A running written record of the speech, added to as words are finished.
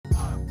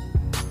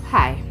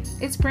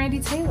it's Brandy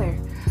Taylor.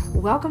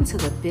 Welcome to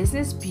the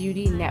Business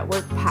Beauty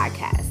Network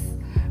podcast,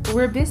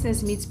 where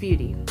business meets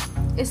beauty.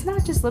 It's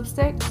not just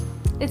lipstick,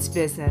 it's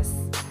business.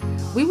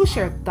 We will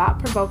share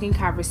thought-provoking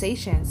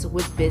conversations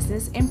with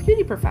business and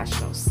beauty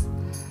professionals.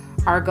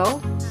 Our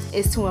goal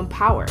is to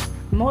empower,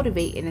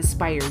 motivate, and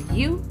inspire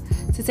you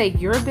to take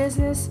your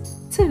business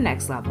to the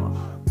next level.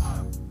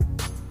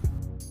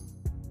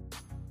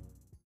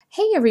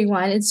 Hey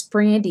everyone, it's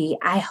Brandy.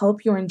 I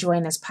hope you're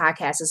enjoying this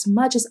podcast as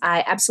much as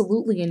I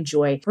absolutely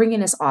enjoy bringing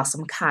this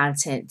awesome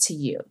content to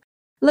you.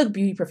 Look,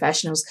 beauty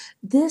professionals,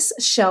 this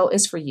show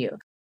is for you.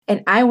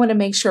 And I want to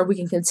make sure we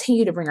can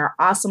continue to bring our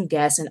awesome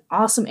guests and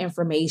awesome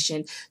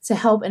information to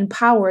help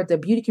empower the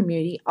beauty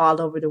community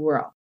all over the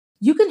world.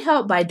 You can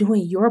help by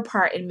doing your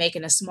part in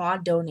making a small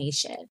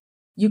donation.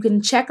 You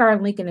can check our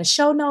link in the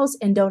show notes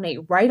and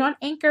donate right on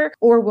Anchor,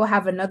 or we'll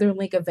have another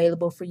link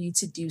available for you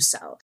to do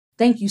so.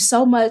 Thank you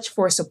so much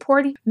for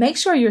supporting. Make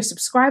sure you're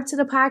subscribed to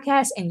the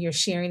podcast and you're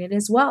sharing it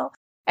as well.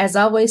 As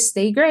always,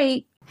 stay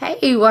great.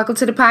 Hey, welcome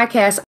to the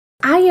podcast.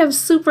 I am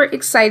super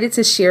excited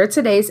to share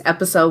today's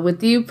episode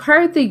with you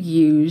per the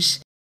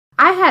usual.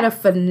 I had a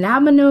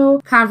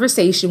phenomenal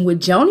conversation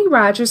with Joni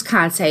Rogers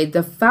Conte,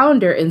 the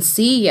founder and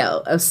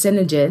CEO of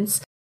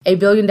Synergence, a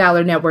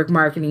billion-dollar network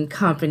marketing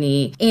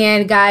company.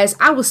 And guys,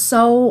 I was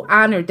so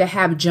honored to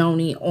have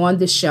Joni on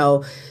the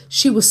show.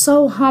 She was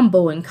so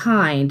humble and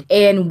kind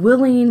and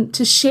willing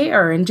to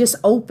share and just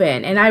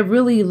open. And I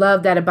really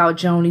love that about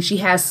Joni. She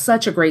has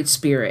such a great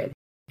spirit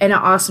and an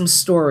awesome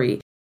story.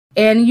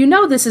 And you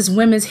know, this is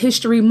Women's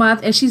History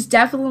Month, and she's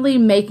definitely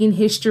making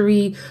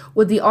history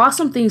with the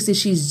awesome things that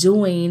she's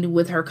doing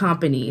with her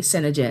company,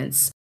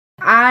 Synergence.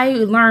 I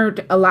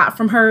learned a lot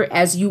from her,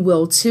 as you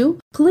will too.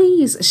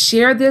 Please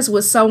share this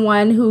with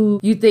someone who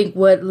you think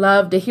would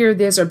love to hear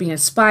this or be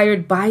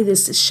inspired by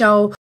this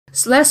show.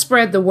 So let's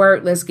spread the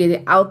word. Let's get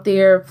it out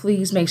there.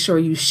 Please make sure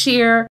you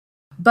share.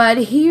 But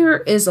here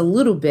is a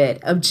little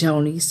bit of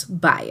Joni's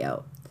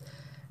bio.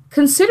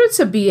 Considered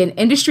to be an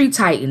industry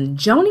titan,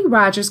 Joni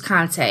Rogers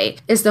Conte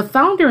is the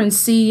founder and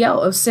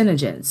CEO of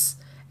Synergence,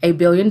 a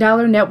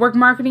billion-dollar network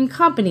marketing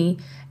company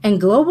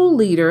and global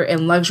leader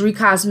in luxury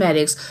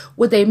cosmetics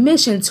with a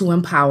mission to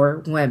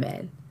empower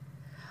women.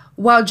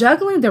 While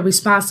juggling the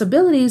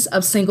responsibilities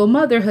of single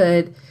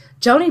motherhood,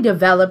 Joni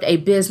developed a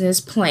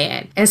business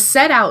plan and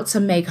set out to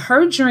make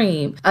her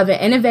dream of an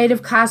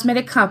innovative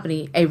cosmetic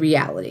company a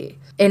reality.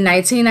 In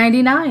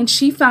 1999,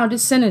 she founded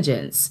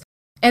Synergence,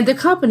 and the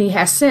company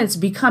has since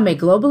become a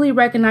globally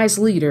recognized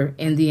leader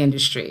in the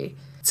industry.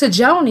 To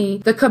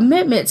Joni, the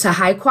commitment to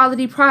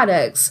high-quality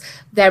products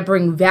that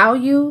bring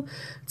value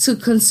to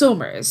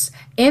consumers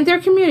and their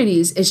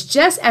communities is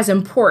just as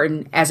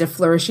important as a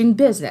flourishing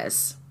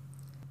business.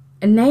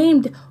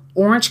 Named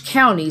Orange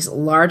County's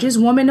largest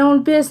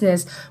woman-owned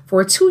business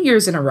for 2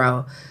 years in a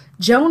row,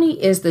 Joni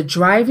is the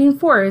driving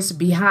force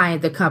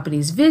behind the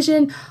company's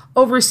vision,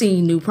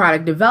 overseeing new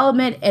product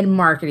development and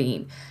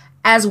marketing,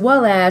 as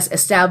well as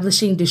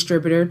establishing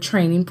distributor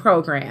training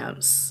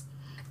programs.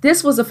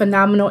 This was a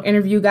phenomenal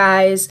interview,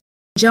 guys.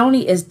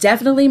 Joni is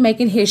definitely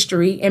making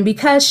history, and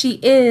because she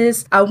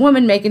is a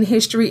woman making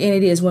history and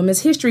it is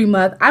Women's History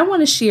Month, I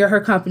want to share her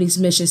company's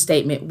mission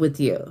statement with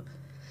you.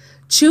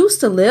 Choose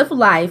to live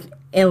life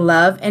in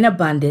love and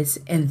abundance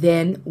and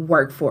then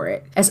work for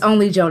it, as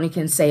only Joni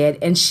can say it,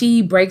 and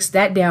she breaks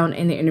that down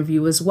in the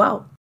interview as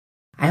well.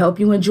 I hope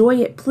you enjoy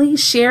it.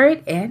 Please share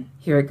it, and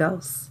here it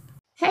goes.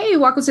 Hey,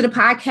 welcome to the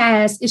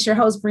podcast. It's your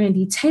host,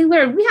 Brandy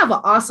Taylor. We have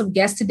an awesome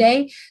guest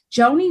today,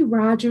 Joni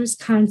Rogers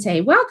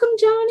Conte. Welcome,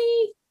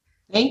 Joni.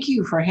 Thank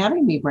you for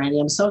having me, Brandy.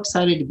 I'm so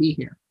excited to be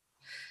here.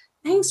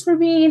 Thanks for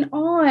being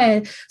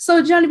on.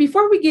 So, Joni,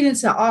 before we get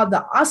into all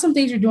the awesome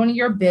things you're doing in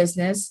your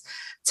business,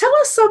 tell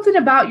us something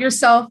about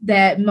yourself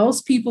that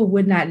most people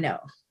would not know.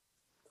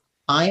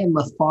 I am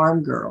a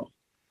farm girl.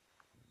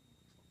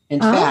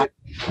 In fact,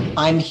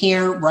 I'm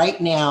here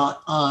right now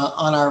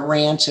on our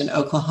ranch in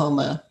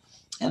Oklahoma,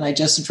 and I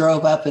just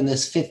drove up in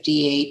this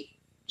 58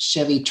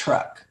 Chevy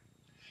truck,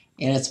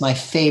 and it's my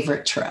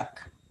favorite truck.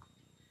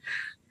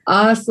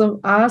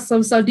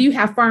 Awesome. So do you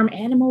have farm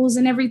animals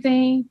and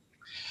everything?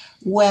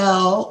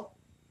 Well,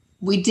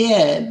 we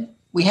did.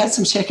 We had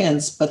some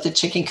chickens, but the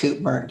chicken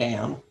coop burnt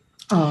down.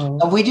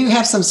 Oh. We do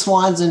have some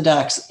swans and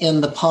ducks in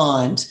the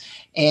pond,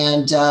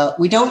 and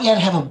we don't yet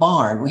have a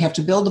barn. We have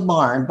to build a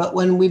barn, but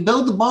when we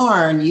build the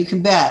barn, you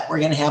can bet we're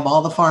going to have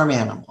all the farm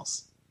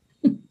animals.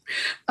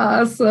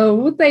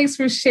 Awesome. Well, thanks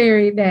for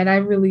sharing that. I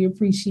really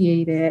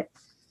appreciate it.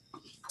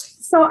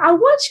 So I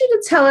want you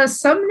to tell us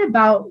something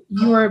about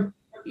your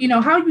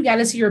how you got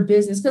into your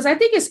business, because I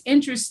think it's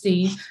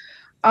interesting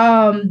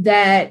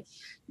that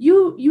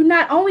you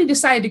not only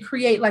decided to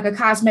create like a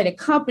cosmetic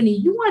company,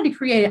 you wanted to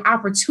create an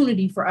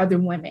opportunity for other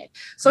women.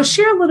 So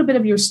share a little bit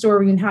of your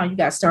story and how you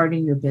got started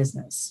in your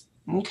business.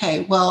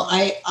 Okay. Well,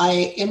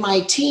 I in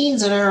my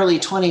teens and early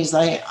 20s,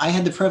 I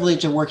had the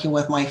privilege of working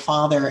with my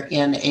father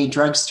in a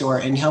drugstore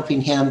and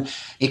helping him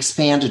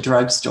expand a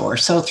drugstore.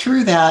 So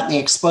through that, the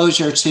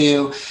exposure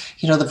to,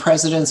 the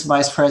presidents,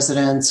 vice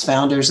presidents,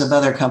 founders of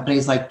other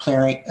companies like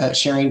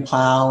Schering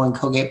Plow and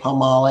Colgate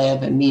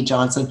Palmolive and Mead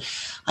Johnson.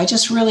 I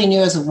just really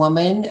knew as a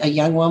woman, a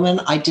young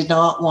woman, I did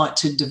not want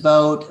to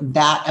devote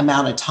that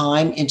amount of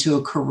time into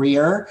a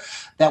career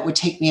that would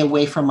take me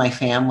away from my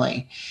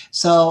family.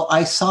 So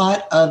I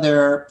sought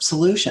other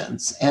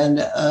solutions, and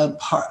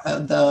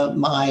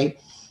my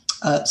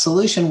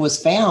solution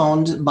was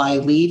found by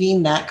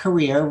leaving that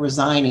career,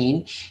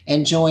 resigning,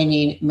 and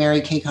joining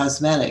Mary Kay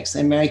Cosmetics.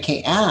 And Mary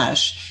Kay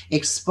Ash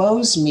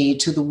exposed me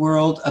to the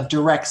world of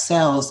direct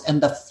sales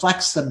and the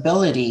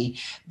flexibility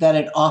that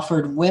it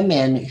offered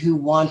women who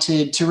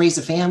wanted to raise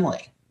a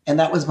family. And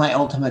that was my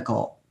ultimate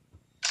goal.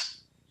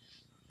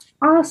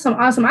 Awesome.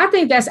 Awesome. I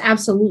think that's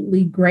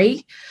absolutely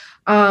great.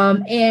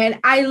 And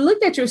I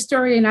looked at your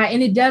story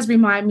and it does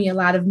remind me a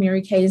lot of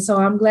Mary Kay. And so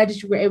I'm glad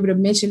that you were able to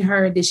mention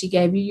her and that she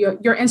gave you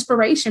your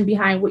inspiration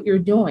behind what you're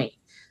doing.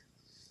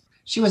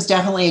 She was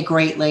definitely a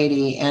great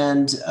lady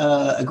and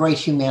a great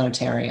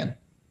humanitarian.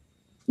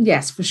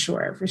 Yes, for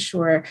sure. For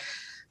sure.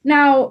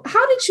 Now,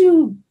 how did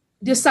you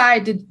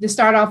decide to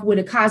start off with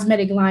a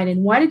cosmetic line,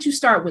 and why did you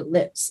start with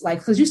lips? Like,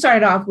 because you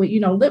started off with,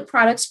 lip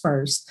products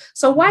first.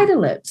 So why the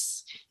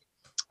lips?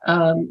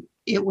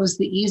 It was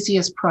the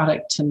easiest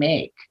product to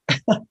make.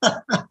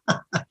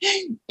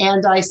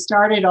 And I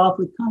started off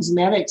with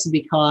cosmetics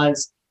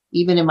because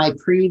even in my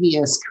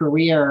previous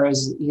career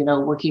as,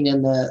 working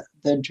in the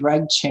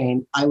drug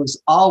chain, I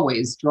was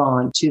always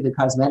drawn to the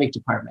cosmetic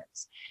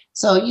departments.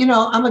 So,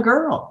 I'm a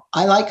girl.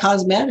 I like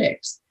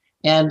cosmetics.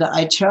 And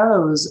I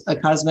chose a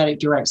cosmetic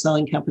direct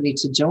selling company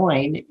to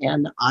join.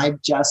 And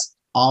I've just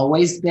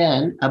always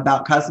been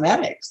about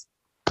cosmetics.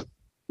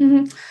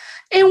 Mm-hmm.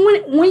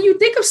 And when you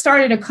think of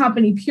starting a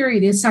company,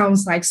 period, it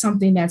sounds like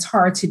something that's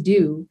hard to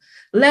do,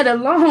 let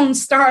alone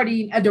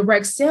starting a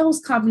direct sales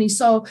company.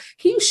 So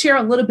can you share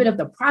a little bit of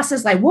the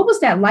process? Like, what was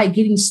that like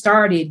getting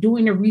started,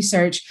 doing the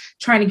research,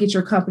 trying to get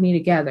your company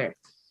together?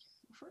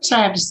 First,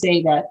 I have to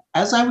say that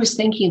as I was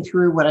thinking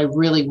through what I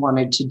really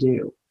wanted to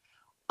do,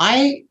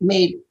 I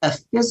made a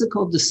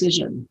physical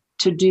decision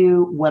to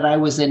do what I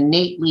was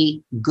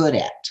innately good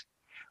at,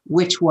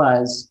 which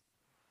was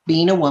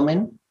being a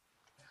woman,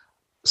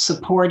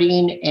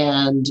 supporting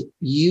and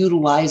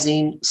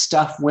utilizing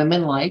stuff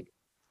women like,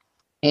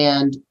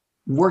 and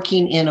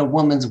working in a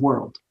woman's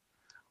world.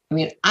 I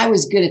mean, I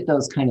was good at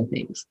those kind of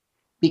things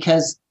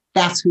because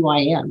that's who I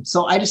am.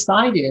 So I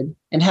decided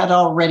and had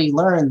already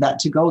learned that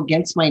to go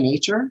against my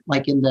nature,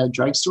 like in the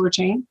drugstore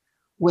chain,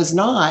 was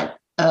not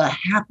a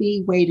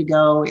happy way to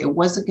go. It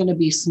wasn't going to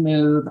be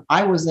smooth.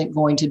 I wasn't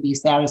going to be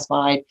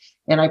satisfied,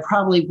 and I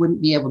probably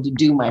wouldn't be able to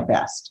do my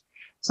best.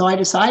 So I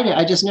decided,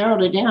 I just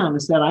narrowed it down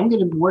and said, I'm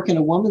going to work in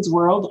a woman's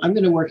world. I'm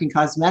going to work in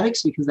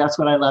cosmetics because that's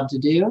what I love to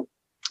do.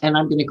 And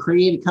I'm going to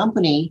create a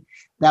company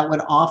that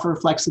would offer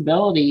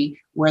flexibility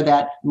where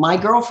that my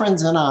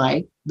girlfriends and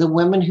I, the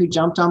women who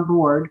jumped on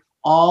board,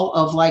 all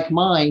of like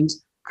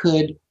minds,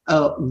 could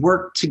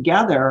work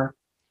together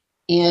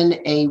in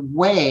a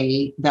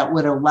way that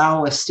would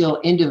allow us still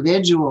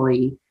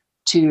individually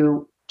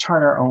to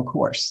chart our own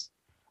course.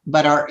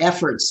 But our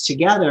efforts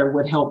together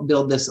would help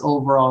build this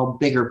overall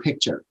bigger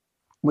picture,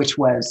 which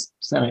was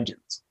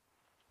SeneGence.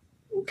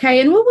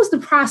 Okay, and what was the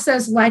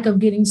process like of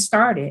getting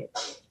started?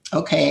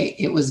 Okay,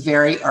 it was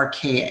very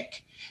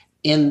archaic.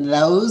 In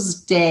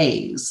those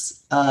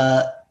days,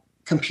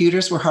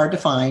 computers were hard to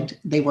find.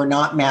 They were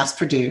not mass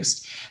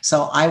produced.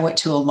 So I went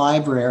to a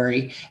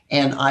library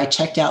and I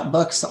checked out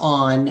books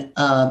on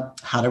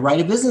how to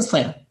write a business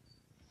plan.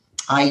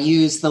 I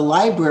used the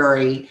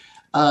library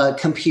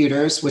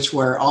computers, which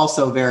were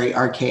also very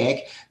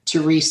archaic,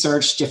 to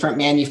research different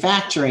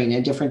manufacturing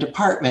and different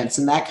departments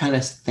and that kind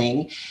of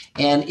thing.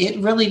 And it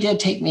really did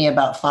take me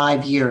about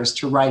 5 years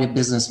to write a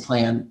business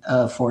plan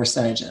for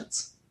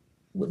SeneGence.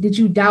 Did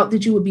you doubt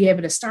that you would be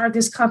able to start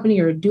this company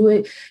or do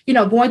it?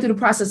 Going through the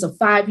process of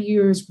 5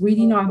 years,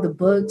 reading all the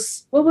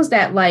books, what was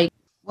that like?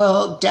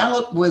 Well,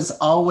 doubt was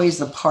always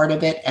a part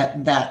of it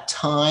at that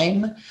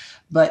time.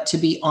 But to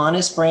be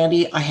honest,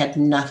 Brandy, I had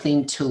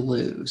nothing to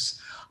lose.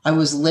 I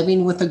was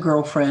living with a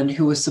girlfriend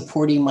who was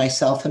supporting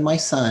myself and my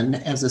son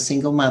as a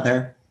single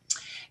mother.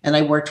 And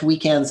I worked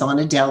weekends on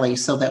a deli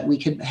so that we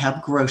could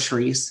have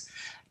groceries.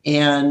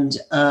 And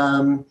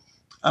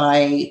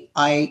I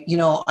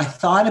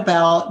thought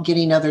about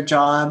getting other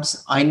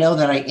jobs. I know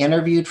that I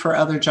interviewed for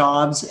other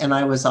jobs and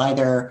I was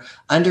either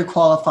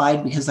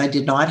underqualified because I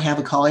did not have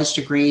a college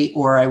degree,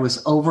 or I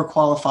was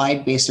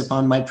overqualified based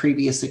upon my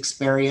previous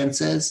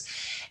experiences.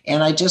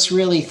 And I just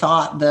really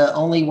thought the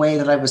only way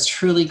that I was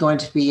truly going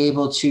to be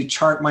able to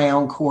chart my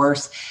own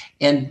course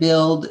and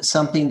build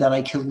something that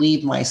I could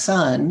leave my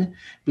son,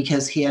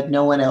 because he had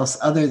no one else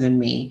other than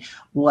me,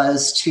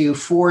 was to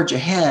forge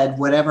ahead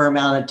whatever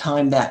amount of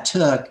time that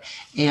took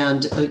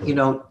and,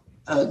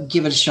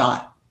 give it a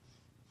shot.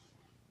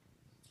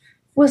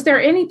 Was there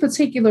any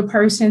particular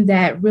person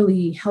that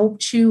really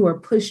helped you or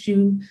pushed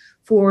you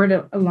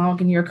forward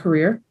along in your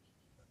career?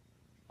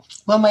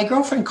 Well, my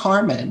girlfriend,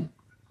 Carmen,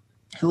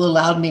 who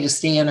allowed me to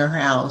stay in her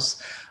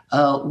house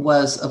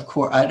was, of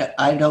course,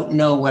 I don't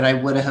know what I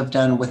would have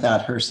done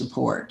without her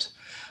support.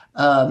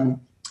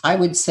 I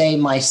would say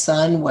my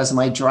son was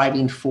my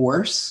driving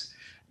force,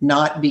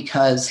 not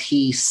because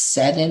he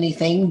said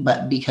anything,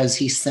 but because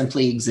he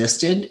simply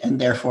existed. And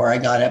therefore, I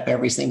got up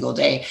every single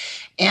day.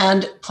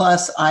 And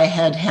plus, I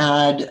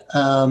had,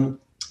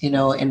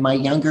 in my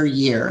younger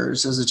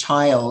years as a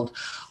child,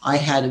 I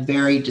had a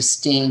very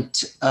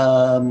distinct,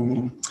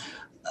 I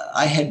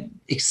had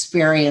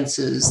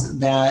experiences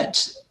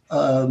that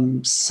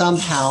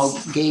somehow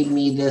gave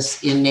me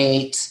this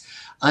innate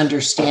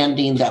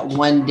understanding that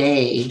one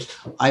day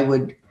I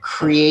would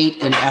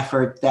create an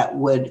effort that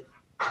would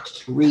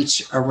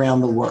reach around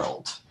the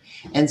world.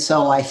 And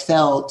so I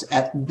felt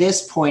at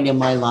this point in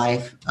my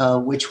life,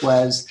 which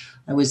was,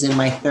 I was in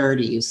my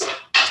 30s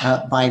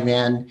by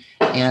then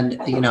and,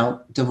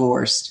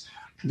 divorced,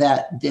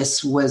 that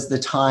this was the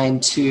time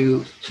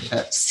to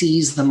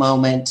seize the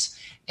moment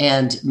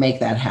and make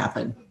that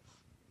happen.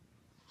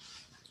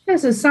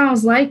 Yes, it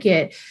sounds like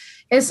it.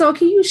 And so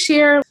can you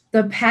share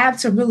the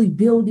path to really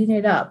building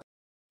it up?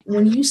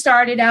 When you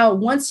started out,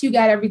 once you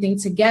got everything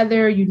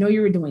together, you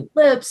were doing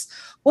lips.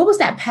 What was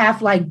that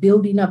path like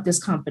building up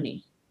this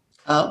company?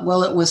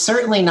 Well, it was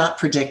certainly not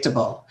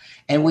predictable.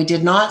 And we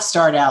did not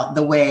start out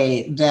the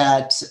way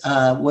that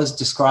was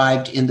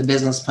described in the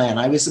business plan.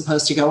 I was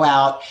supposed to go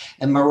out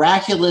and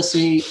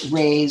miraculously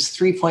raise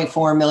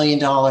 $3.4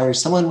 million.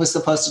 Someone was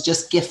supposed to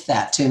just gift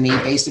that to me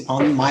based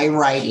upon my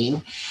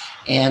writing,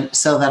 and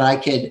so that I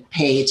could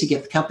pay to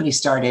get the company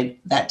started.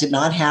 That did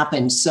not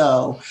happen.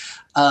 So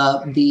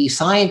the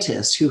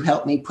scientist who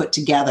helped me put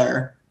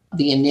together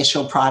the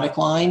initial product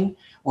line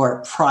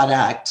or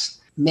product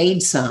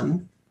made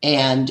some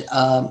and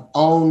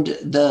owned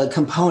the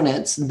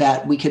components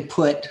that we could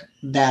put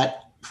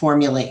that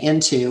formula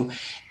into.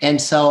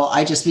 And so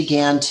I just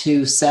began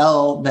to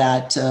sell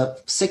that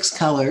 6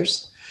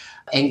 colors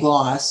and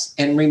gloss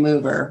and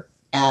remover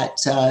at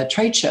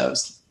trade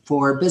shows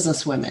for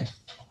business women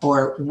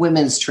or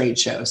women's trade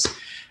shows.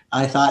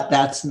 I thought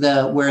that's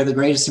where the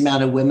greatest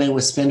amount of women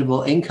with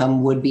spendable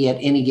income would be at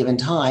any given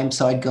time.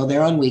 So I'd go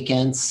there on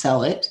weekends,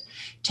 sell it,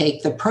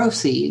 take the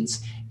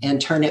proceeds, and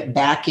turn it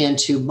back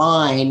into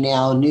buying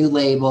now new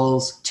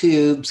labels,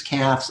 tubes,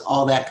 caps,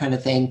 all that kind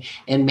of thing,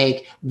 and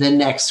make the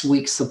next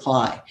week's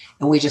supply.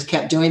 And we just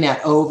kept doing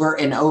that over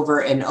and over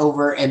and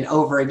over and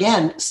over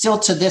again, still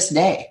to this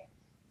day.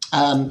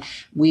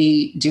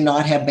 We do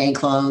not have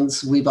bank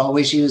loans. We've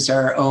always used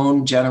our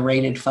own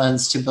generated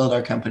funds to build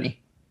our company.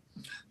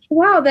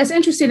 Wow, that's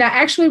interesting. I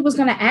actually was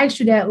going to ask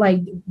you that,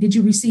 did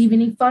you receive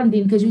any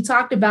funding? Because you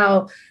talked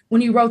about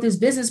when you wrote this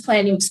business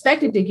plan, you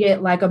expected to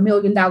get like $1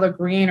 million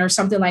grant or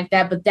something like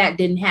that, but that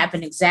didn't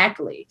happen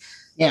exactly.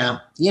 Yeah.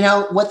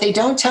 What they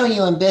don't tell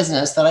you in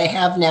business that I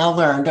have now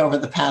learned over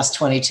the past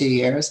 22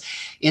 years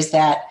is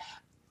that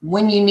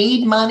when you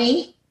need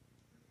money,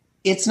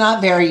 it's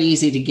not very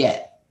easy to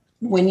get.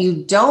 When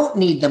you don't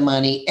need the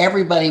money,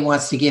 everybody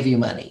wants to give you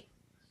money.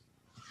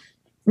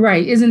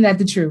 Right. Isn't that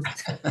the truth?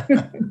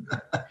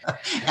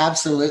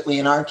 Absolutely.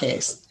 In our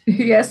case.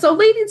 Yeah. So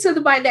leading to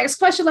my next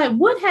question,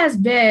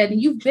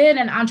 you've been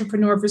an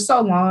entrepreneur for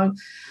so long.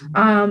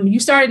 You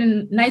started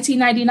in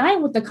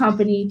 1999 with the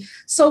company.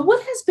 So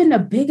what has been the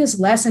biggest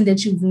lesson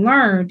that you've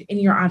learned in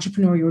your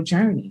entrepreneurial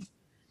journey?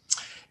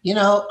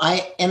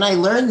 I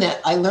learned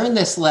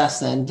this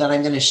lesson that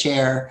I'm going to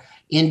share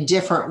in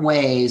different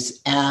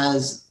ways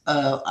as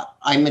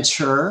I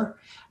mature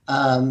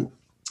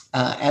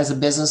as a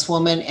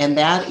businesswoman, and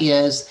that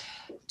is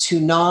to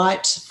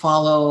not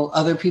follow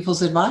other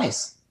people's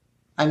advice.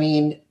 I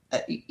mean,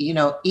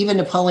 even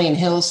Napoleon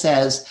Hill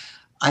says,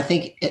 I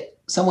think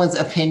someone's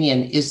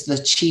opinion is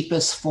the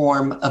cheapest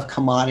form of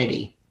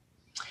commodity.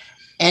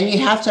 And you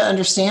have to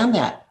understand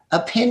that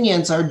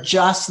opinions are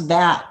just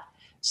that,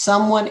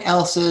 someone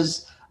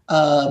else's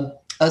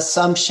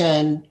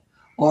assumption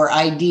or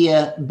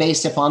idea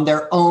based upon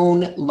their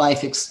own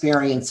life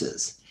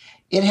experiences.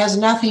 It has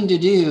nothing to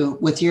do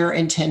with your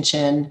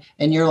intention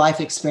and your life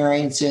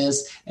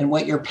experiences and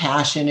what your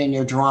passion and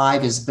your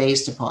drive is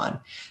based upon.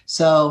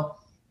 So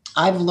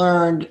I've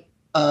learned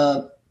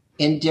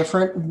in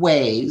different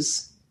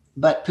ways,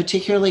 but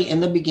particularly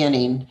in the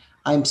beginning,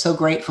 I'm so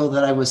grateful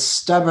that I was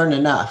stubborn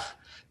enough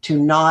to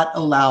not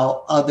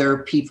allow other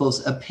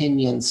people's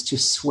opinions to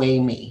sway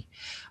me.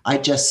 I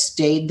just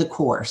stayed the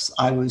course.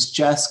 I was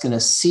just going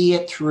to see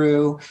it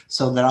through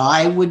so that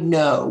I would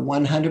know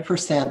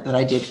 100% that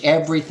I did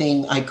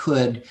everything I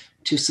could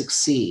to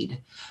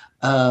succeed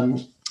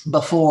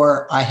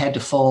before I had to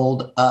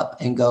fold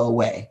up and go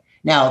away.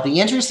 Now,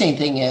 the interesting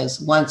thing is,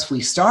 once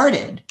we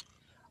started,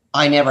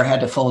 I never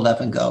had to fold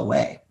up and go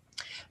away.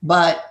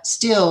 But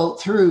still,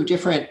 through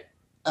different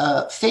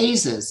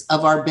phases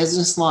of our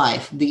business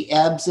life, the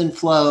ebbs and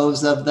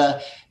flows of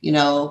the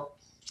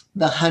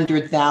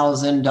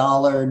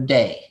 $100,000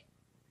 day,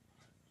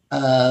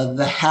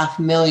 the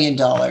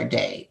 $500,000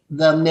 day,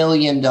 the $1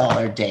 million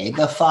day,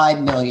 the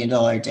 $5 million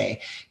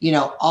day,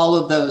 all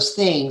of those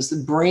things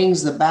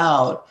brings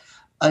about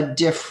a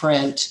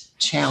different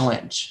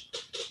challenge.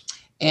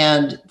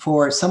 And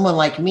for someone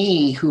like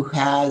me who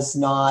has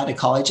not a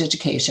college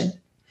education,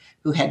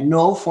 who had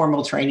no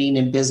formal training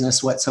in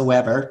business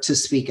whatsoever to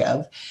speak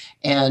of,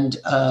 and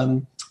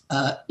I'm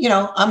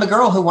a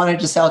girl who wanted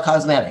to sell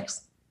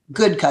cosmetics,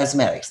 good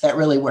cosmetics that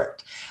really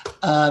worked.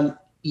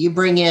 You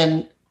bring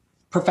in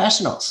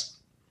professionals,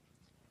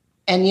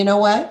 and you know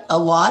what? A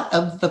lot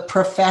of the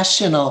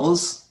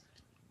professionals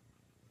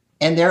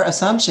and their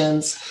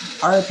assumptions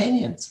are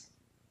opinions.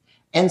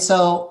 And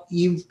so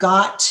you've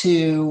got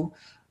to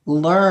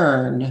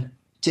learn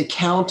to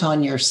count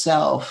on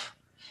yourself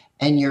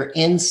and your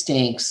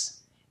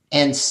instincts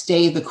and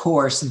stay the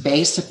course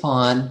based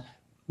upon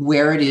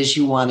where it is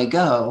you want to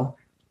go,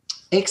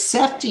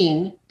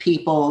 accepting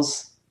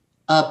people's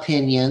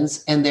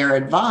opinions and their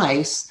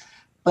advice,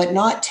 but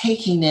not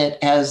taking it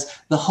as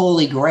the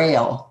holy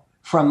grail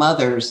from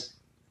others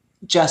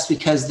just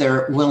because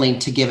they're willing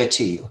to give it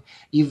to you.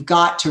 You've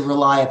got to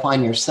rely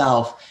upon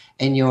yourself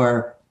and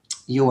your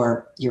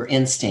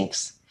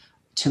instincts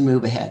to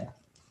move ahead.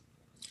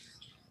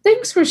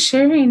 Thanks for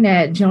sharing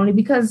that, Joni,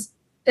 because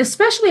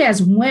especially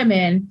as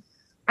women,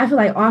 I feel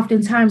like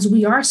oftentimes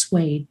we are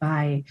swayed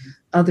by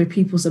other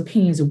people's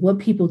opinions and what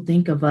people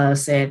think of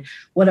us and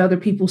what other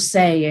people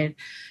say.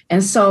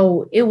 And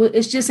so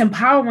it's just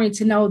empowering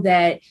to know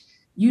that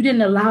you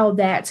didn't allow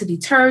that to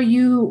deter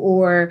you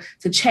or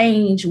to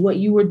change what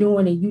you were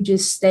doing, and you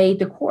just stayed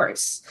the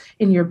course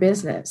in your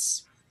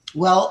business.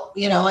 Well,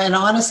 and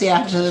honestly, I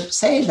have to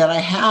say that I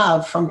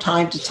have from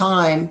time to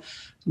time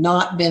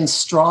not been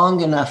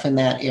strong enough in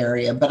that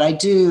area, but I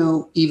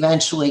do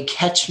eventually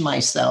catch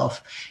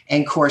myself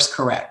and course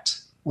correct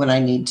when I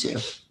need to.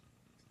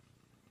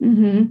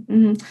 Mm-hmm,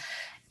 mm-hmm.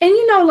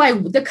 And,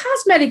 like the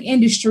cosmetic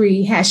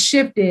industry has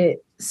shifted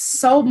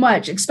so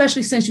much,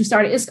 especially since you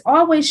started. It's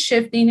always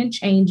shifting and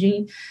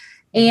changing.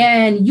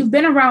 And you've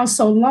been around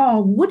so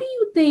long. What do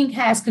you think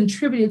has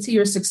contributed to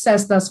your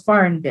success thus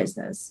far in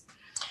business?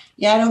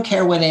 Yeah, I don't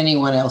care what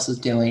anyone else is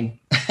doing.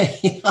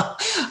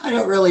 I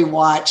don't really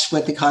watch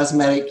what the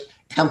cosmetic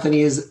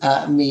companies,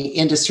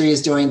 industry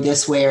is doing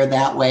this way or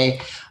that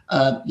way.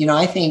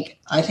 I think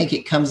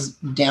it comes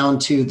down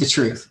to the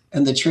truth.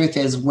 And the truth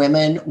is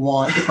women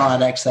want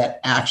products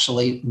that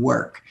actually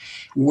work.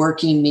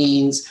 Working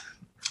means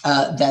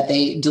that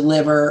they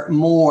deliver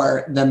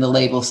more than the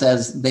label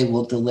says they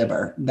will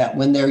deliver, that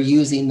when they're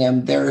using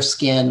them, their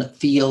skin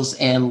feels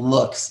and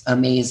looks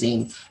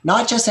amazing,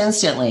 not just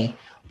instantly,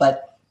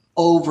 but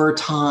over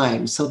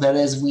time, so that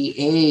as we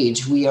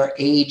age, we are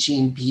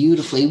aging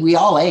beautifully. We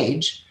all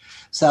age.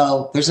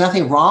 So there's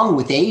nothing wrong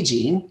with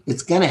aging.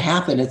 It's going to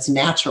happen. It's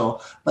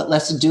natural, but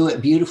let's do it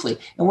beautifully.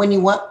 And when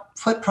you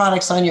put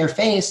products on your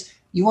face,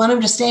 you want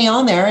them to stay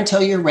on there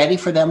until you're ready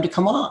for them to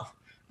come off.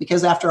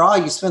 Because after all,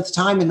 you spent the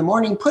time in the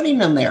morning putting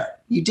them there.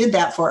 You did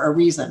that for a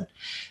reason.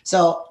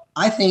 So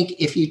I think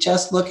if you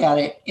just look at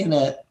it in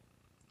a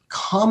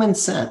common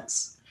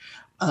sense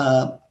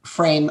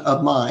frame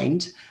of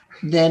mind,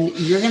 then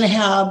you're going to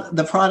have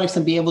the products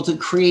and be able to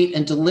create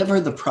and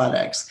deliver the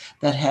products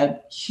that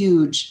had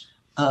huge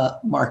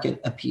market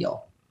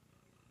appeal.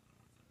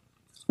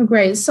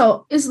 Great.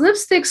 So is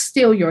lipstick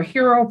still your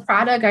hero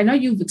product? I know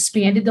you've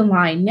expanded the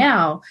line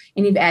now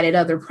and you've added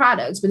other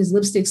products, but is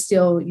lipstick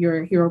still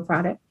your hero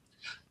product?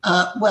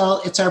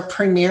 Well, it's our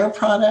premier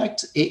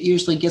product. It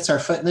usually gets our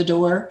foot in the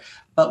door,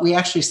 but we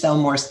actually sell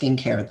more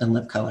skincare than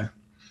lip color.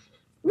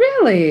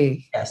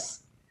 Really?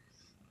 Yes.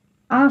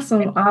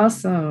 Awesome.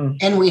 Awesome.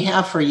 And we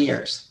have for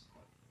years.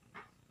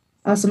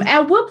 Awesome.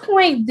 At what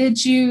point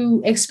did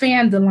you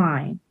expand the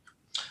line?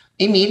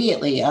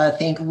 Immediately. I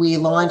think we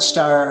launched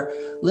our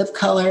lip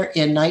color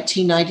in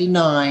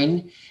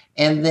 1999.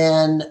 And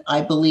then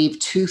I believe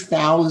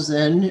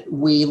 2000,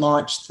 we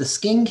launched the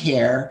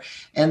skincare.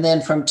 And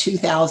then from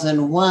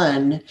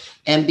 2001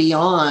 and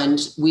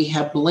beyond, we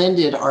have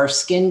blended our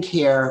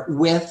skincare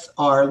with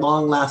our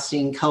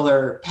long-lasting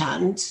color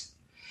patent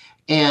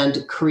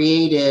and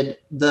created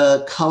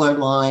the color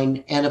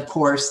line. And of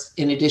course,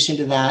 in addition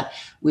to that,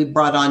 we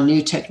brought on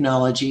new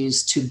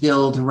technologies to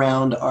build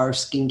around our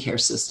skincare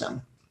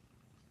system.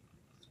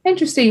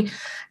 Interesting.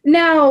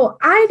 Now,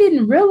 I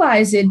didn't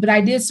realize it, but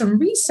I did some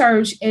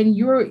research, and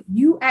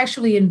you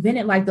actually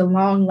invented like the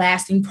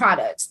long-lasting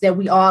products that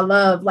we all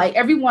love. Like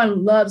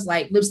everyone loves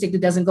like lipstick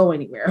that doesn't go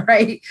anywhere,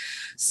 right?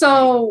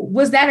 So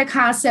was that a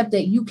concept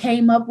that you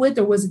came up with,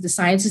 or was it the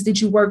scientists that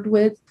you worked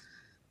with?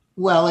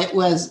 Well, it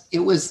was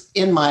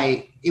in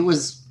my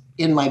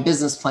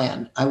business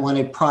plan. I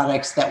wanted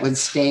products that would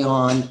stay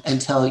on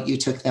until you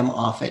took them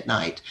off at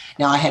night.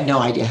 Now, I had no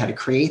idea how to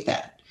create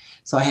that.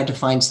 So I had to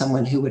find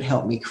someone who would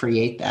help me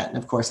create that. And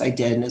of course I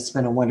did. And it's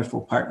been a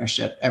wonderful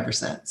partnership ever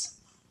since.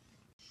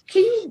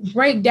 Can you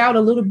break down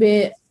a little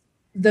bit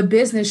the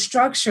business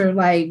structure,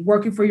 like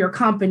working for your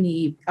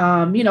company?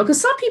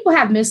 Because some people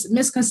have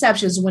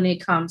misconceptions when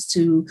it comes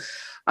to,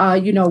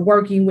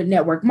 working with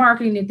network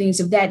marketing and things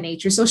of that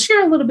nature. So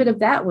share a little bit of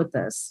that with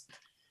us.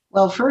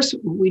 Well, first,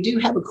 we do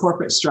have a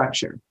corporate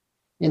structure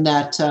in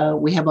that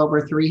we have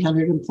over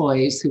 300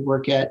 employees who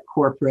work at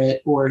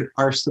corporate or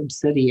our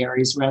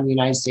subsidiaries around the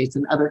United States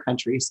and other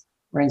countries.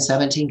 We're in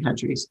 17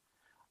 countries.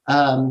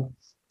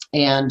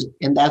 And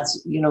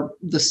that's,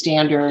 the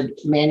standard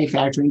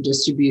manufacturing,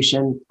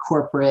 distribution,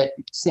 corporate,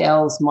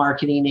 sales,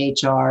 marketing,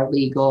 HR,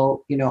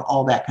 legal,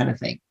 all that kind of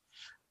thing.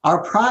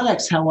 Our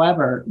products,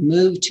 however,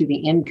 move to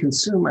the end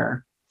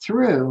consumer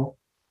through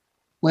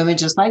women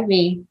just like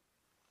me,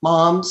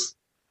 moms,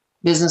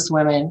 business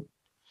women,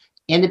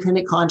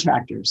 independent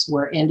contractors.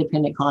 We're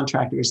independent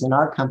contractors. In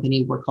our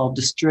company, we're called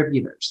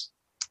distributors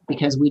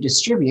because we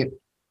distribute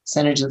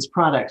SeneGence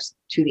products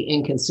to the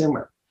end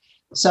consumer.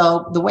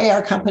 So the way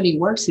our company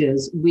works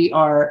is we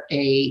are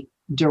a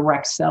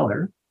direct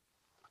seller,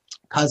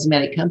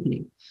 cosmetic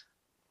company.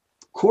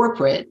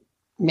 Corporate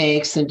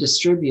makes and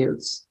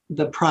distributes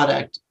the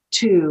product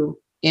to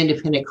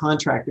independent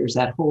contractors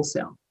at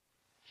wholesale.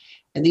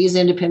 And these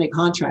independent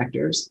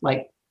contractors,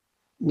 like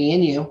me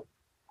and you,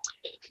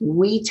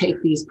 we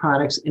take these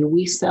products and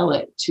we sell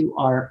it to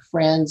our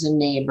friends and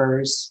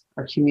neighbors,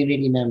 our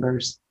community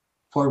members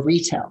for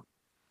retail.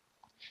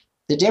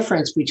 The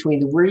difference between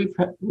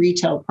the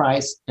retail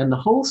price and the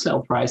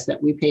wholesale price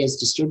that we pay as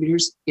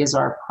distributors is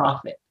our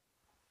profit.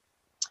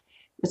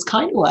 It's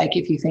kind of like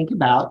if you think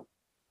about,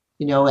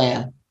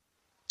 I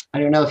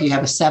don't know if you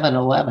have a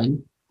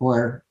 7-Eleven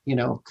or,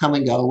 Come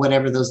and Go,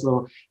 whatever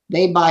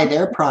they buy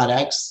their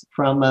products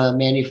from a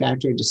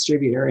manufacturer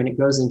distributor and it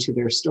goes into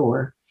their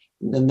store.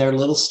 And then their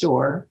little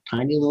store,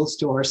 tiny little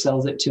store,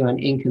 sells it to an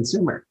end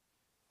consumer.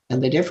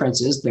 And the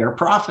difference is their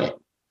profit.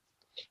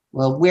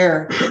 Well,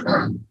 we're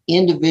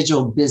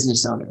individual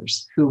business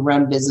owners who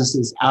run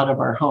businesses out of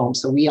our home.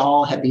 So we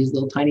all have these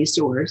little tiny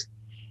stores,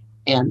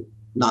 and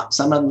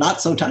some of them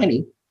not so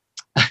tiny.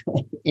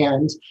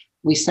 And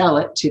we sell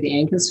it to the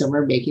end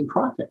consumer, making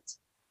profits.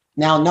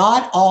 Now,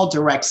 not all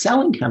direct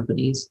selling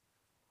companies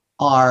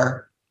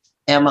are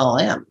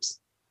MLMs.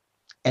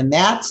 And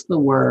that's the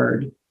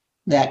word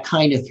that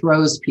kind of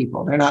throws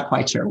people. They're not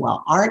quite sure.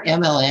 Well, aren't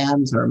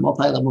MLMs or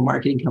multi-level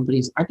marketing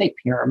companies, aren't they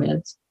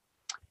pyramids?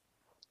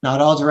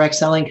 Not all direct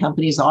selling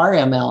companies are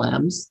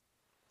MLMs,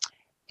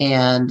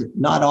 and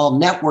not all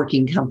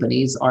networking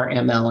companies are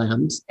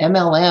MLMs.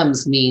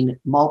 MLMs mean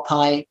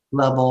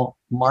multi-level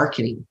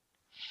marketing.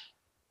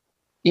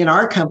 In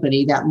our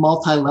company, that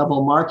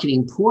multi-level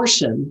marketing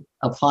portion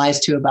applies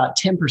to about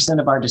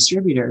 10% of our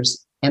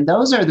distributors. And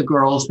those are the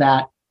girls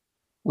that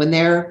when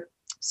they're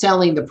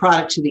selling the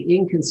product to the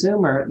end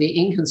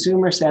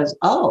consumer says,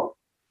 oh,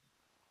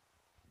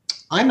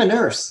 I'm a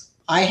nurse.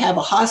 I have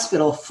a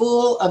hospital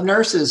full of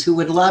nurses who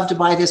would love to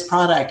buy this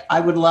product.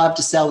 I would love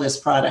to sell this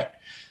product.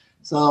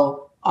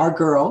 So our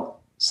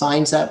girl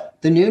signs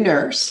up the new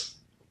nurse,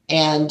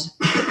 and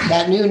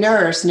that new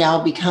nurse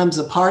now becomes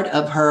a part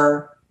of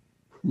her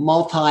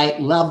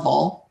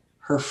multi-level,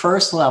 her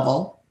first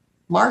level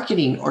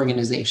marketing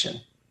organization,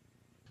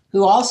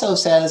 who also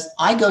says,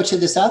 I go to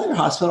this other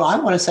hospital, I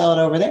want to sell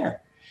it over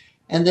there.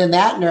 And then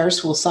that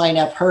nurse will sign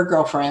up her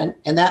girlfriend,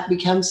 and that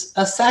becomes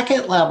a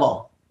second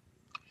level.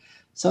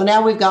 So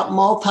now we've got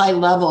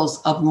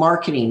multi-levels of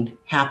marketing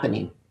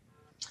happening.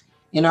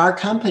 In our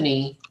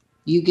company,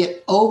 you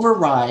get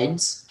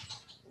overrides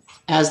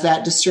as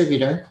that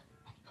distributor.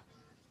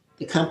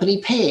 The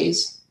company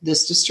pays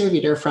this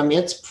distributor from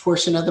its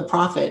portion of the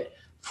profit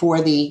for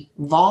the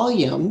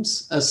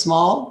volumes, a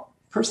small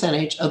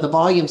percentage of the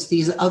volumes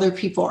these other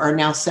people are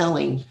now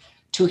selling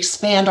to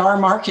expand our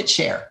market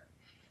share.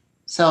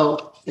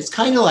 So it's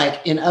kind of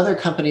like in other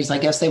companies, I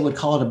guess they would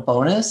call it a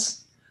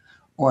bonus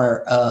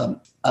or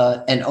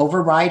an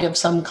override of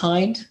some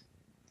kind.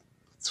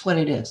 That's what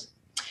it is.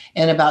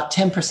 And about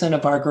 10%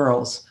 of our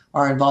girls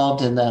are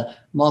involved in the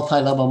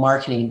multi-level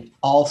marketing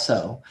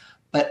also.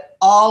 But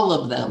all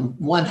of them,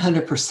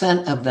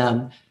 100% of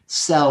them,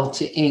 sell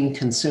to end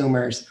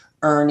consumers,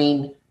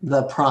 earning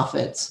the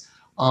profits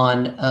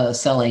on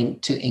selling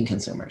to end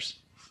consumers.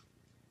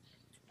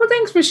 Well,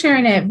 thanks for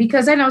sharing that,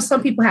 because I know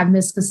some people have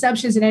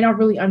misconceptions and they don't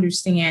really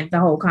understand the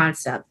whole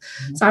concept.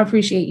 Mm-hmm. So I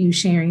appreciate you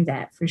sharing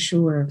that for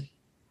sure.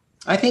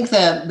 I think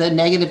the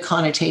negative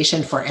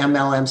connotation for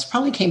MLMs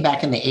probably came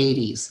back in the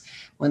 80s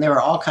when there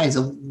were all kinds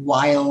of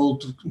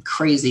wild,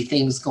 crazy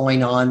things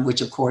going on,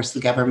 which of course the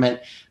government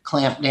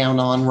clamped down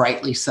on,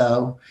 rightly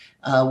so.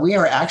 We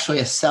are actually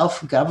a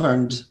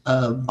self-governed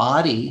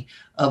body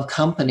of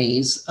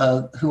companies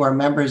who are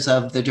members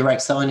of the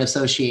Direct Selling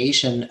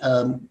Association,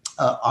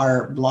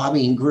 our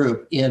lobbying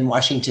group in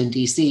Washington,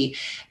 D.C.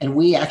 And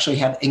we actually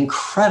have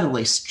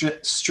incredibly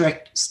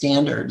strict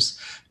standards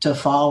to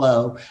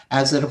follow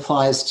as it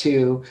applies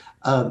to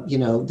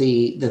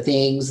the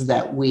things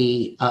that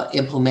we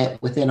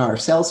implement within our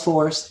sales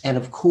force, and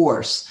of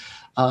course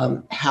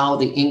how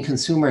the end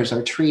consumers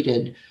are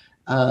treated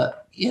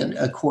in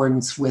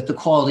accordance with the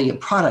quality of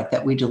product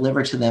that we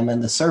deliver to them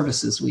and the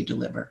services we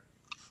deliver.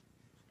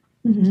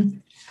 Mm-hmm.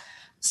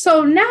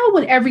 So now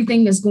with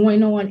everything that's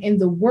going on in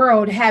the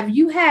world, have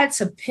you had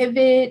to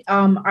pivot?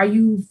 Are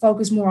you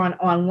focused more on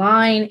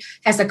online?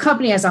 Has the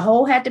company as a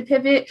whole had to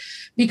pivot?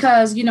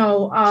 Because,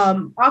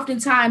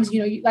 oftentimes,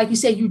 like you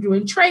said, you're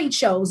doing trade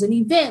shows and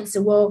events.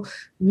 And well,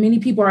 many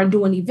people are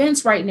doing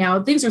events right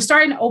now. Things are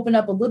starting to open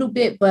up a little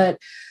bit, but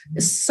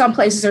some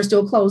places are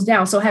still closed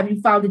down. So have you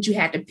found that you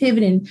had to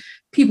pivot and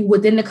people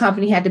within the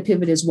company had to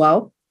pivot as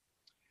well?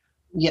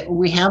 Yeah,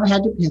 we have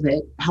had to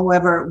pivot.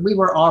 However, we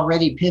were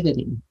already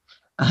pivoting.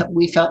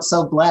 We felt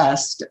so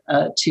blessed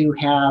to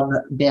have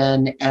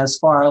been as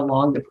far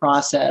along the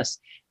process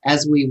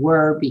as we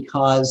were,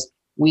 because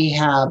we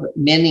have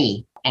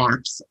many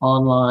apps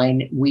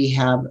online. We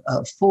have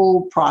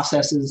full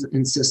processes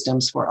and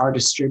systems for our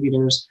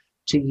distributors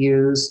to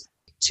use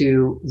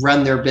to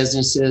run their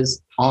businesses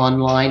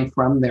online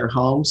from their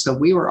home. So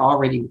we were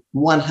already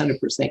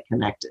 100%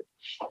 connected.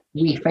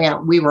 We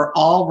found we were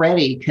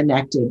already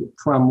connected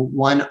from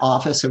one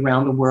office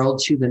around the world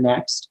to the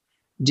next,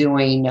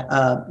 doing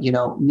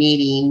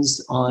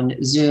meetings on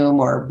Zoom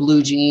or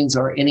BlueJeans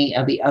or any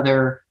of the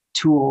other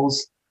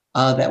tools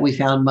that we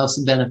found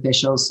most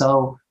beneficial.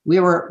 So we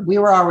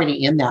were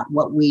already in that.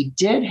 What we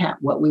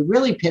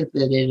really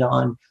pivoted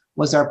on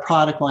was our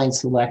product line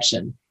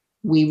selection.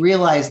 We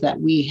realized that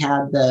we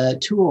had the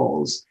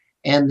tools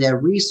and the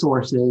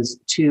resources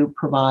to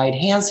provide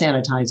hand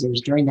sanitizers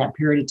during that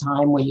period of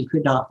time when you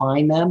could not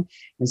find them.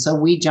 And so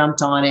we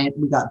jumped on it.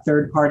 We got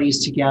third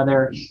parties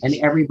together and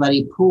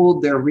everybody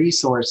pooled their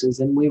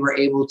resources, and we were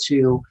able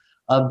to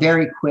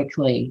very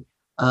quickly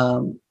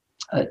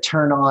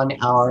turn on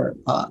our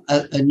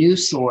a new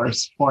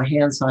source for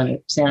hand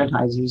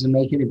sanitizers and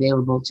make it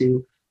available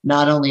to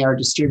not only our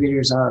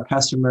distributors or our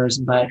customers,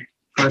 but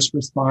first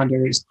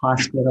responders,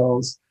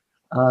 hospitals,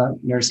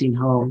 nursing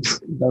homes,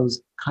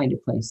 those kind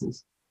of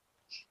places.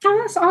 Oh,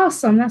 that's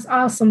awesome. That's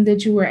awesome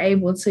that you were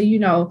able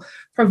to,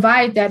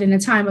 provide that in a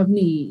time of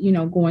need,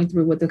 going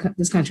through what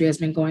this country has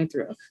been going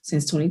through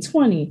since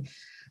 2020.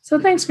 So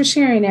thanks for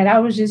sharing that. I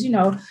was just,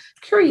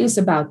 curious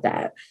about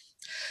that.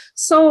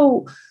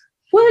 So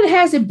what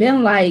has it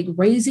been like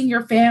raising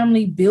your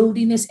family,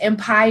 building this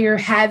empire,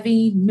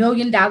 having $1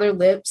 million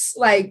lips?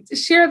 Like,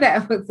 share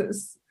that with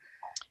us.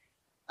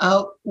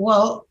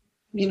 Well,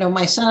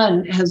 my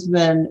son has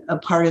been a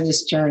part of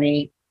this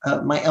journey,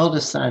 my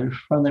eldest son,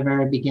 from the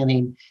very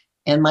beginning.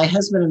 And my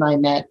husband and I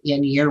met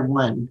in year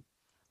one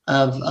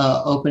of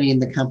opening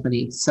the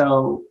company.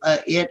 So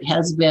it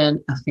has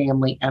been a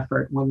family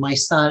effort. When my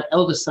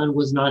eldest son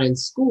was not in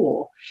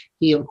school,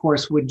 he, of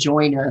course, would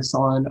join us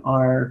on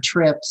our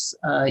trips.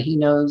 He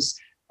knows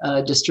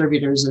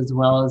distributors as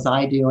well as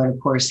I do. And of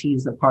course,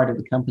 he's a part of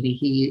the company.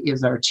 He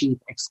is our chief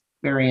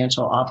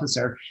experiential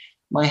officer.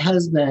 My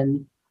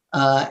husband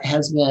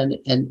has been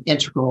an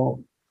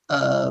integral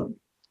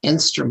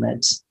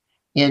instrument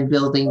in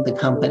building the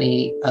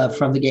company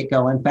from the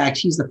get-go. In fact,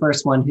 he's the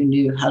first one who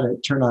knew how to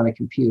turn on a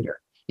computer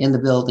in the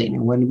building.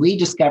 And when we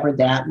discovered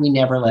that, we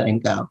never let him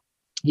go.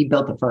 He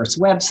built the first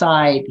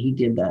website. He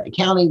did the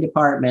accounting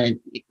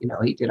department.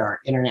 He did our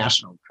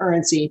international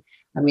currency.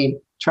 I mean,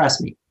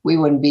 trust me, we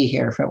wouldn't be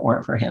here if it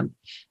weren't for him.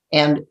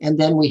 And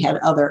then we had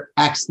other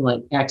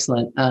excellent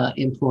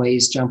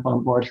employees jump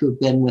on board who have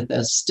been with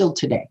us still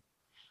today,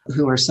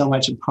 who are so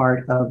much a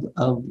part of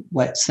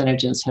what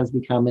Synergence has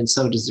become and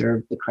so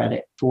deserve the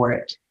credit for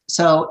it.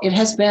 So it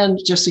has been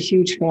just a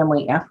huge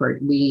family effort.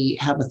 We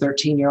have a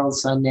 13-year-old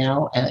son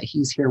now.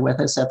 He's here with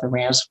us at the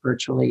ranch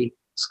virtually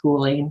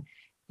schooling,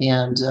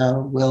 and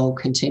will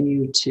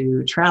continue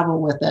to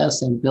travel with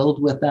us and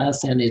build with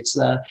us. And it's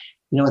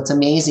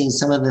amazing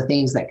some of the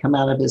things that come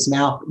out of his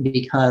mouth,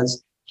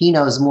 because he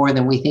knows more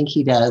than we think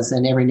he does.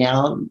 And every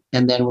now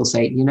and then we'll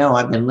say,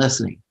 I've been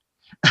listening.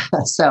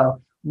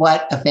 So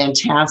what a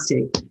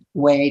fantastic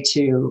way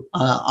to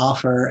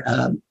offer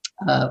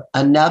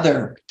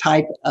another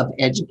type of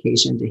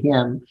education to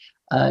him,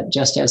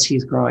 just as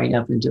he's growing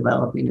up and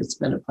developing. It's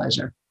been a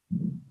pleasure.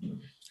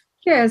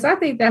 Yes, I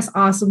think that's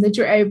awesome that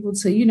you're able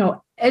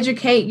to,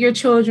 educate your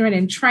children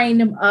and train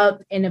them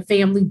up in a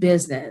family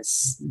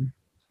business.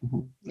 Mm-hmm.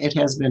 It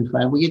has been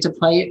fun. We get to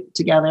play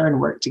together and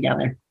work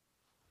together.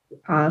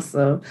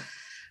 Awesome.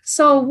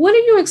 So what are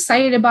you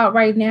excited about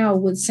right now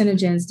with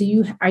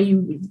Synergence? Are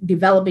you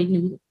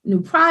developing new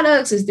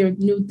products? Is there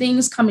new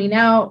things coming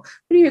out?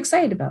 What are you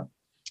excited about?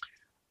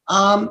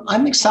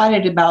 I'm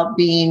excited about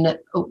being,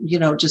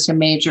 just a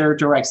major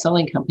direct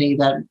selling company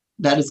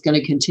that is going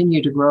to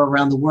continue to grow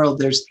around the world.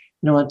 There's,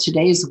 in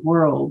today's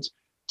world,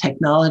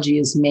 technology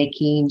is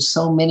making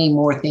so many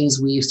more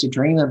things we used to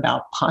dream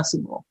about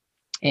possible.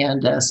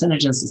 And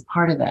Synergence is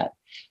part of that.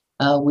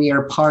 We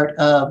are part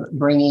of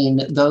bringing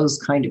those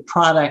kind of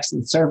products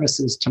and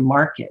services to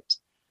market.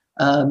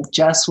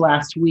 Just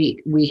last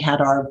week, we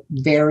had our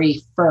very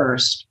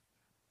first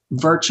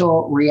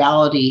virtual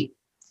reality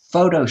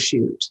photo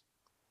shoot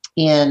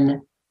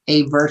in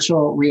a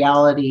virtual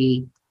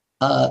reality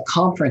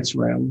conference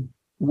room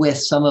with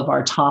some of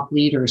our top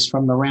leaders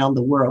from around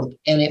the world.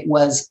 And it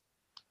was,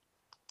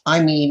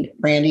 Brandy,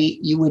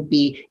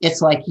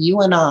 it's like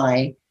you and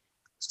I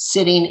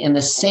sitting in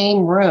the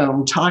same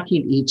room,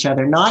 talking to each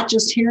other, not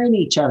just hearing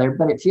each other,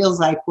 but it feels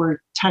like we're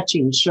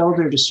touching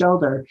shoulder to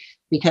shoulder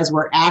because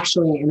we're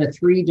actually in a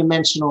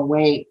three-dimensional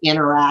way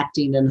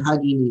interacting and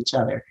hugging each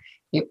other.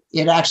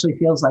 It actually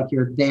feels like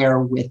you're there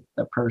with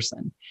the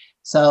person.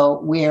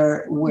 So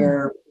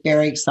we're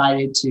very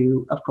excited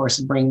to, of course,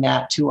 bring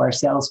that to our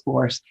sales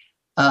force,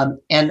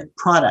 and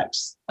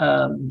products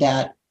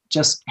that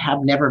just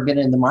have never been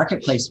in the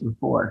marketplace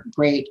before.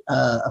 Great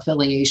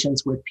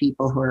affiliations with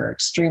people who are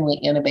extremely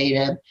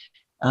innovative.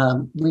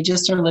 We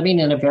just are living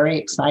in a very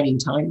exciting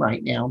time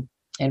right now.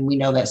 And we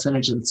know that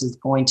Synergence is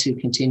going to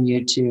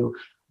continue to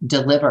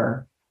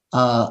deliver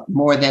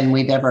more than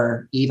we've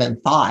ever even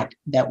thought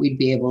that we'd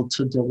be able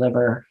to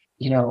deliver,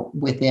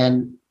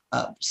 within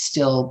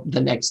still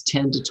the next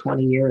 10 to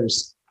 20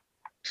 years.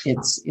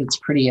 It's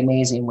pretty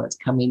amazing what's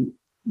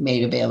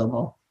made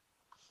available.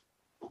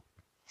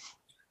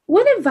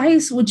 What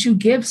advice would you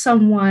give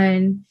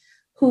someone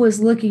who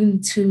is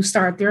looking to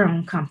start their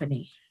own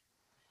company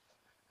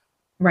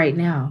right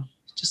now?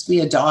 Just be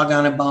a dog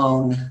on a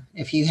bone.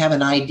 If you have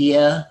an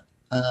idea,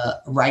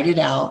 write it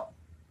out.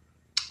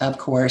 Of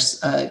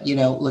course,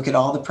 look at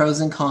all the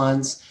pros and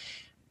cons.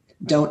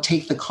 Don't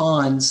take the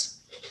cons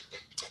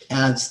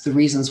as the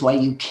reasons why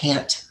you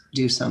can't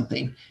do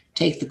something.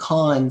 Take the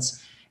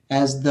cons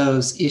as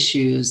those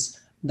issues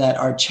that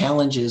are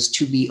challenges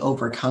to be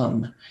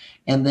overcome.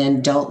 And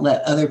then don't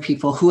let other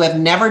people who have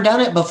never done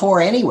it before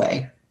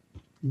anyway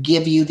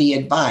give you the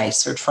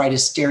advice or try to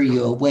steer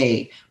you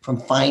away from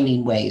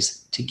finding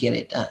ways to get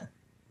it done.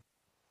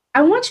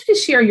 I want you to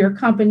share your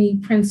company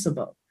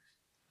principle.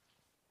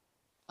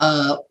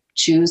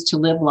 Choose to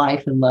live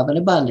life in love and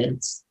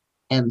abundance,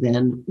 and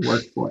then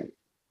work for it.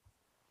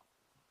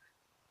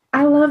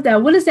 I love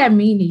that. What does that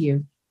mean to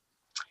you?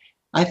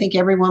 I think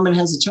every woman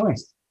has a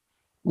choice.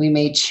 We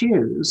may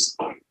choose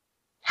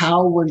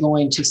how we're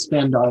going to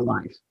spend our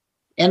life.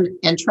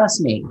 And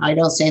trust me, I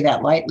don't say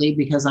that lightly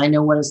because I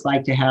know what it's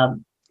like to have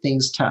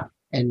things tough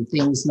and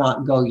things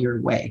not go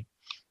your way.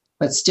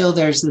 But still,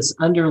 there's this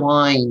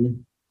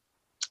underlying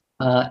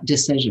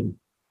decision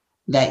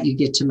that you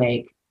get to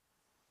make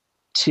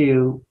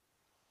to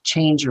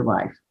change your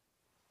life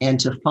and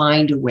to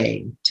find a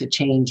way to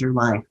change your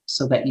life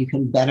so that you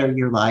can better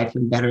your life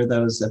and better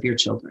those of your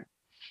children.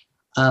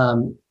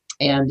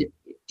 And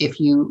if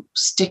you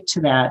stick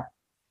to that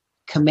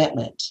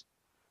commitment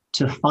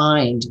to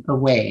find a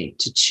way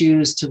to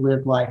choose to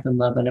live life in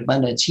love and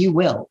abundance, you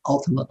will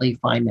ultimately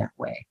find that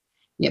way.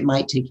 It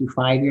might take you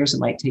 5 years, it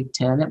might take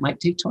 10, it might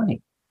take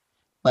 20.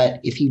 But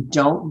if you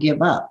don't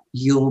give up,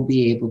 you'll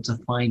be able to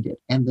find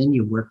it. And then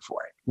you work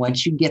for it.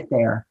 Once you get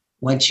there,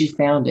 once you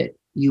found it,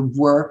 you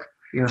work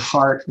your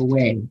heart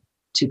away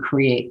to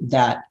create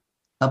that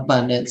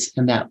abundance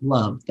and that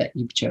love that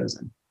you've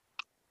chosen.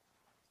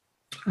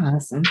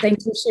 Awesome.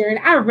 Thanks for sharing.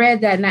 I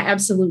read that and I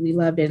absolutely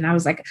loved it. And I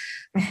was like,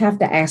 I have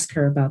to ask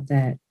her about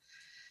that.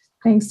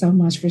 Thanks so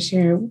much for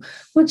sharing.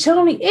 Well,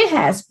 Joni, it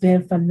has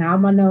been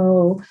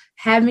phenomenal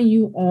having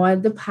you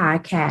on the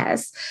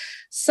podcast.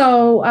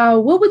 So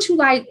what would you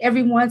like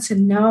everyone to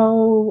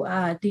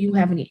know? Do you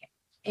have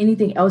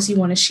anything else you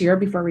want to share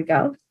before we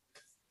go?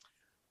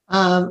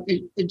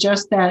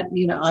 Just that,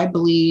 I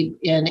believe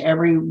in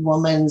every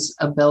woman's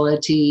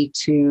ability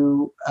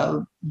to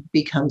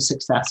become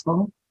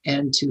successful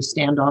and to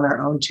stand on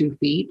her own 2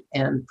 feet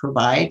and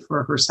provide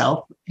for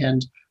herself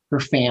and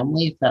her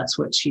family, if that's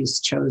what she's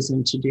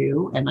chosen to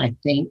do. And I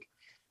think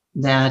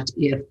that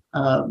if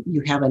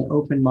you have an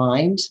open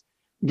mind,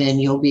 then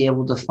you'll be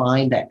able to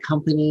find that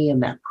company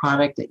and that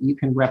product that you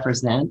can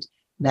represent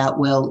that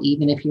will,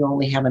 even if you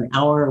only have an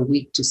hour a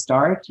week to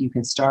start, you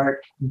can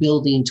start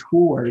building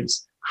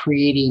towards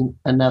creating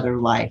another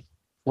life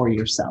for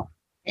yourself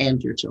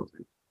and your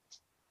children.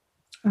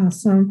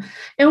 Awesome.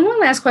 And one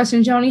last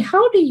question, Joni,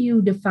 how do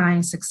you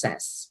define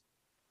success?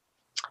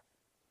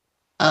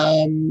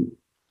 I don't.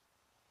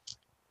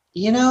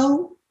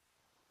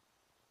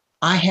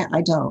 I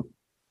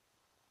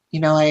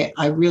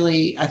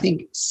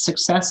think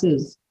success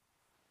is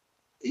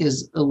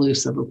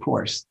elusive, of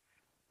course.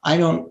 I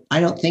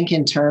don't think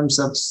in terms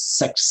of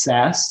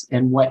success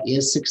and what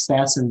is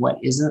success and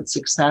what isn't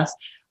success.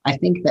 I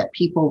think that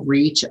people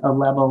reach a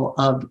level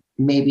of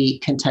maybe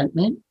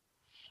contentment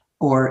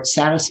or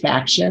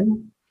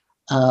satisfaction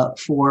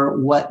for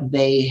what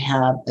they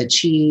have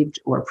achieved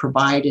or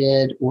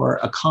provided or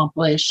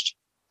accomplished.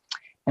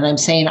 And I'm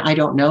saying I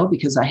don't know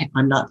because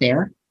I'm not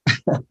there.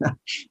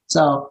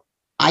 So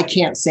I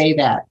can't say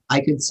that.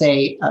 I could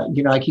say,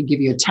 I could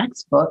give you a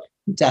textbook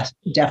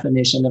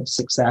definition of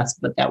success,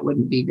 but that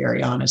wouldn't be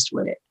very honest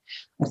with it.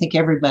 I think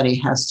everybody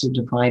has to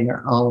define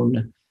their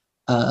own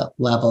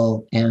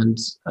level and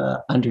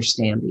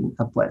understanding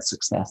of what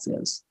success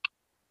is.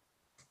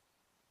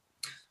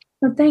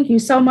 Well, thank you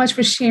so much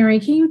for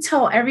sharing. Can you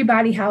tell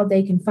everybody how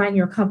they can find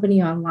your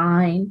company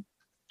online?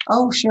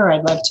 Oh, sure.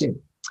 I'd love to.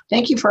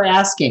 Thank you for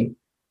asking.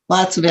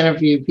 Lots of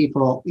interviewed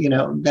people,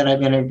 that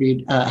I've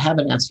interviewed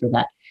haven't asked for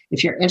that.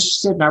 If you're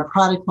interested in our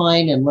product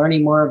line and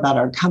learning more about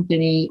our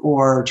company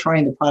or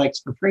trying the products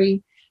for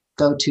free,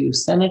 go to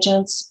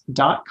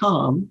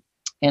Senegence.com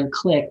and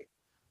click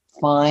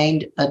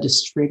Find a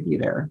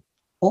Distributor.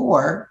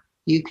 Or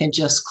you can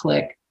just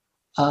click,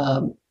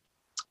 I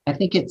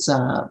think it's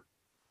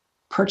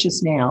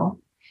Purchase Now,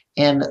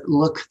 and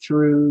look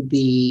through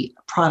the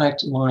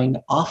product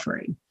line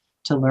offering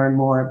to learn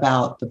more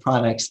about the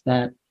products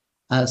that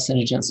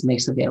Senegence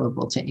makes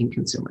available to end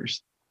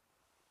consumers.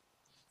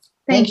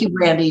 Thank you,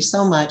 Brandy,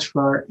 so much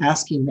for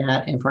asking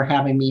that and for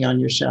having me on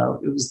your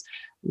show. It was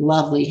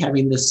lovely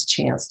having this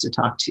chance to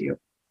talk to you.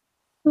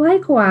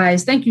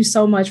 Likewise. Thank you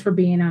so much for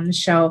being on the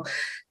show.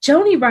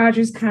 Joni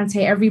Rogers,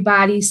 contact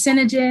everybody.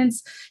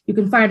 Senegence. You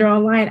can find her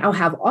online. I'll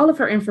have all of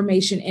her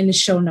information in the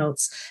show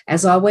notes.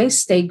 As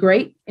always, stay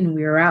great, and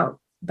we're out.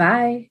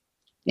 Bye.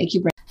 Thank you,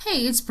 Brandy.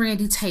 Hey, it's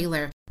Brandy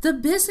Taylor, the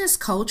business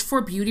coach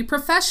for beauty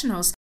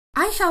professionals.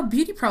 I help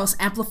beauty pros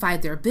amplify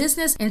their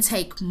business and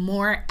take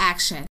more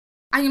action.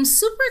 I am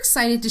super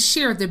excited to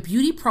share the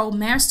Beauty Pro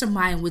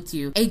Mastermind with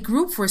you, a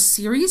group for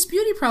serious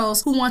beauty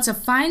pros who want to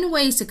find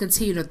ways to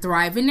continue to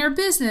thrive in their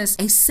business,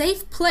 a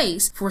safe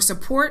place for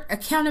support,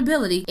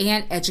 accountability,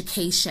 and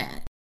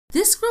education.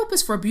 This group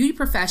is for beauty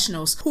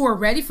professionals who are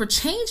ready for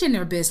change in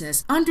their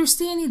business,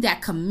 understanding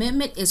that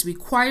commitment is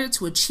required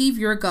to achieve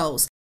your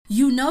goals.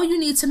 You know you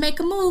need to make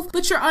a move,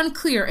 but you're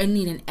unclear and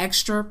need an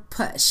extra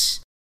push.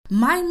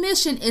 My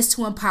mission is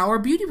to empower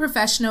beauty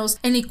professionals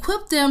and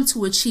equip them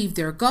to achieve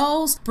their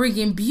goals,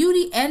 bringing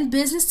beauty and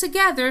business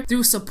together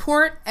through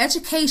support,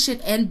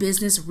 education, and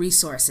business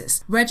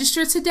resources.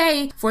 Register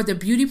today for the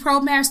Beauty Pro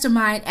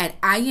Mastermind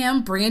at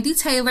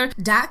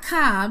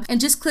IamBrandyTaylor.com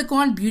and just click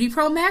on Beauty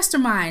Pro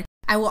Mastermind.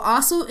 I will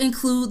also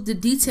include the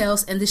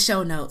details in the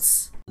show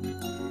notes.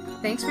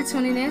 Thanks for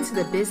tuning in to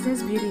the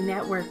Business Beauty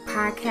Network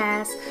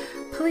podcast.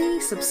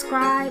 Please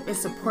subscribe and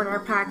support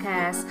our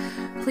podcast.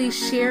 Please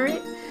share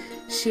it.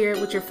 Share it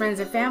with your friends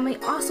and family.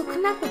 Also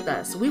connect with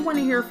us. We want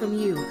to hear from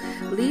you.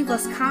 Leave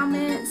us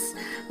comments.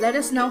 Let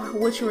us know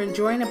what you're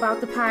enjoying about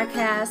the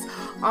podcast.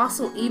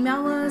 Also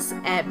email us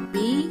at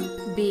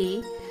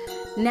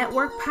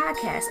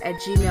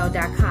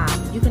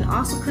bbnetworkpodcast@gmail.com. You can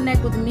also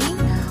connect with me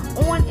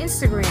on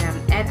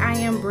Instagram at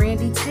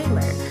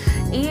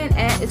IamBrandyTaylor and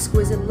at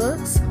Exquisite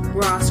Looks.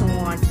 We're also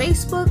on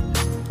Facebook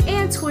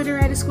and Twitter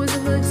at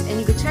Exquisite Looks, and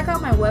you can check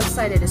out my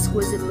website at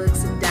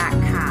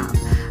exquisitelooks.com.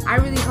 I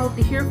really hope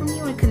to hear from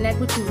you and connect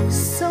with you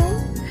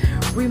soon.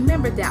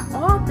 Remember that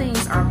all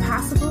things are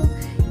possible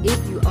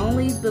if you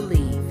only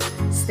believe.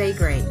 Stay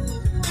great.